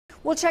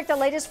We'll check the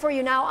latest for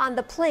you now on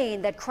the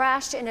plane that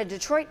crashed in a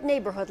Detroit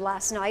neighborhood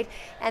last night,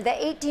 and the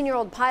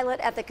 18-year-old pilot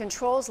at the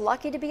controls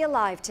lucky to be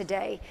alive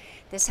today.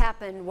 This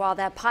happened while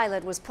that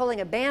pilot was pulling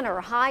a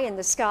banner high in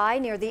the sky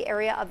near the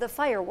area of the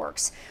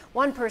fireworks.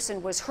 One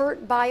person was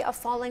hurt by a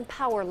falling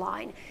power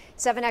line.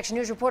 7 Action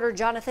News reporter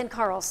Jonathan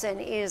Carlson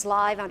is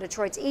live on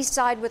Detroit's east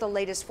side with the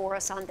latest for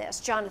us on this.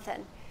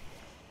 Jonathan.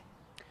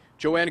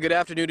 Joanne, good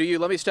afternoon to you.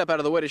 Let me step out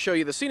of the way to show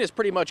you. The scene is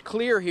pretty much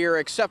clear here,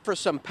 except for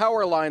some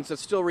power lines that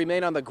still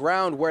remain on the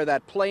ground where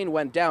that plane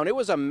went down. It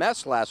was a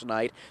mess last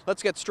night.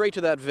 Let's get straight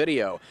to that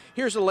video.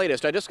 Here's the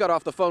latest. I just got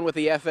off the phone with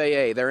the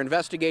FAA. Their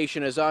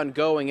investigation is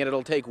ongoing, and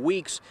it'll take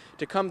weeks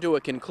to come to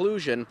a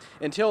conclusion.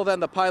 Until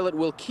then, the pilot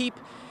will keep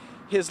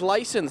his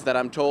license, that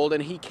I'm told,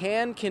 and he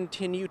can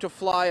continue to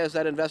fly as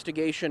that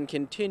investigation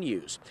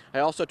continues. I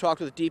also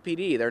talked with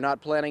DPD. They're not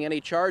planning any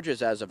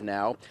charges as of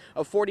now.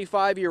 A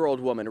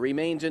 45-year-old woman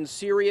remains in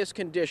serious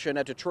condition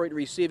at Detroit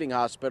Receiving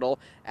Hospital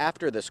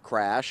after this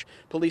crash.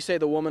 Police say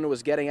the woman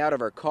was getting out of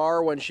her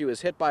car when she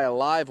was hit by a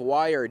live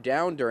wire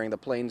down during the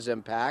plane's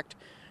impact.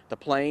 The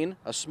plane,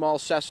 a small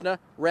Cessna,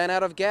 ran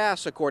out of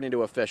gas, according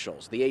to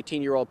officials. The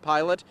 18-year-old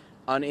pilot,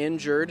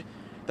 uninjured.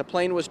 The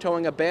plane was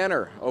towing a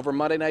banner over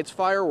Monday night's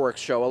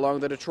fireworks show along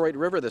the Detroit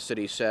River, the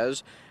city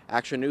says.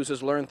 Action News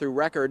has learned through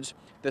records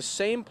the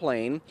same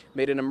plane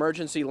made an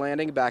emergency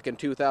landing back in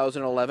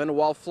 2011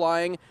 while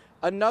flying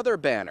another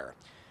banner.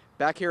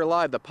 Back here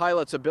live, the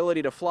pilot's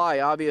ability to fly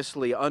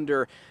obviously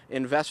under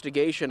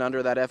investigation,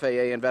 under that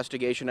FAA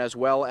investigation, as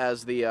well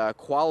as the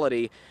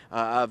quality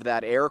of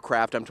that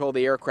aircraft. I'm told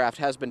the aircraft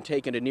has been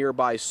taken to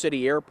nearby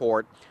City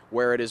Airport,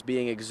 where it is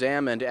being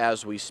examined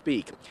as we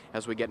speak.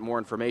 As we get more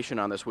information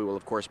on this, we will,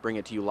 of course, bring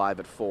it to you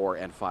live at 4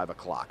 and 5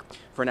 o'clock.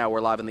 For now,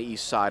 we're live on the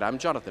east side. I'm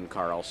Jonathan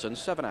Carlson,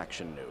 7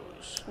 Action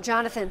News.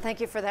 Jonathan,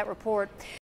 thank you for that report.